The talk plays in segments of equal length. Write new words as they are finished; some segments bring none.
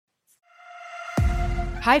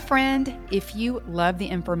Hi, friend. If you love the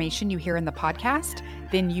information you hear in the podcast,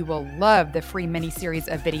 then you will love the free mini-series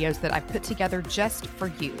of videos that I've put together just for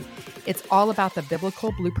you. It's all about the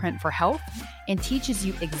biblical blueprint for health and teaches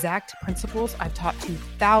you exact principles I've taught to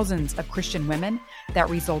thousands of Christian women that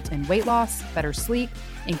result in weight loss, better sleep,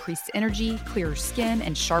 increased energy, clearer skin,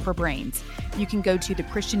 and sharper brains. You can go to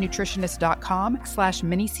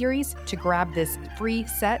thechristiannutritionist.com/miniseries to grab this free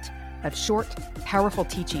set of short, powerful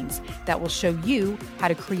teachings that will show you how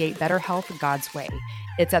to create better health God's way.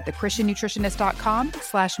 It's at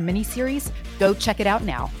thechristiannutritionist.com/miniseries. Go check it out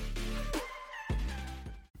now.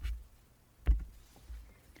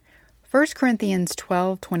 1 Corinthians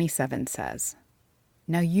 12:27 says,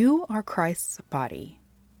 "Now you are Christ's body,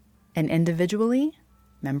 and individually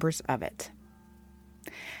members of it."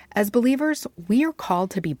 As believers, we are called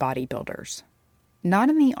to be bodybuilders, not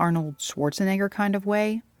in the Arnold Schwarzenegger kind of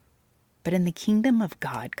way, but in the kingdom of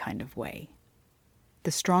God kind of way.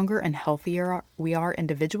 The stronger and healthier we are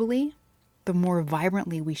individually, the more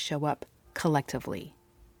vibrantly we show up collectively.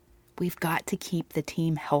 We've got to keep the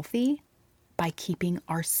team healthy by keeping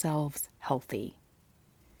ourselves healthy.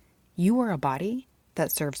 You are a body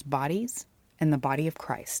that serves bodies in the body of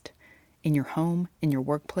Christ, in your home, in your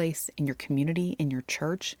workplace, in your community, in your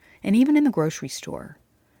church, and even in the grocery store.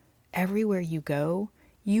 Everywhere you go,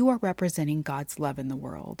 you are representing God's love in the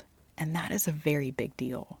world. And that is a very big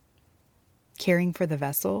deal. Caring for the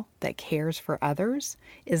vessel that cares for others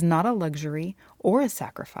is not a luxury or a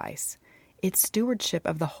sacrifice. It's stewardship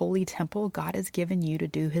of the holy temple God has given you to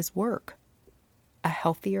do His work. A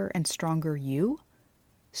healthier and stronger you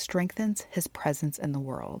strengthens His presence in the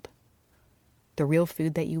world. The real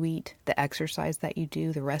food that you eat, the exercise that you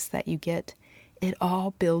do, the rest that you get, it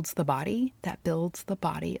all builds the body that builds the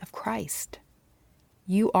body of Christ.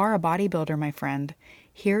 You are a bodybuilder, my friend,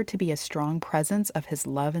 here to be a strong presence of His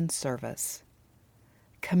love and service.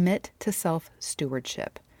 Commit to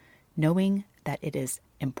self-stewardship, knowing that it is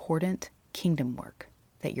important kingdom work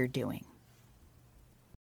that you're doing.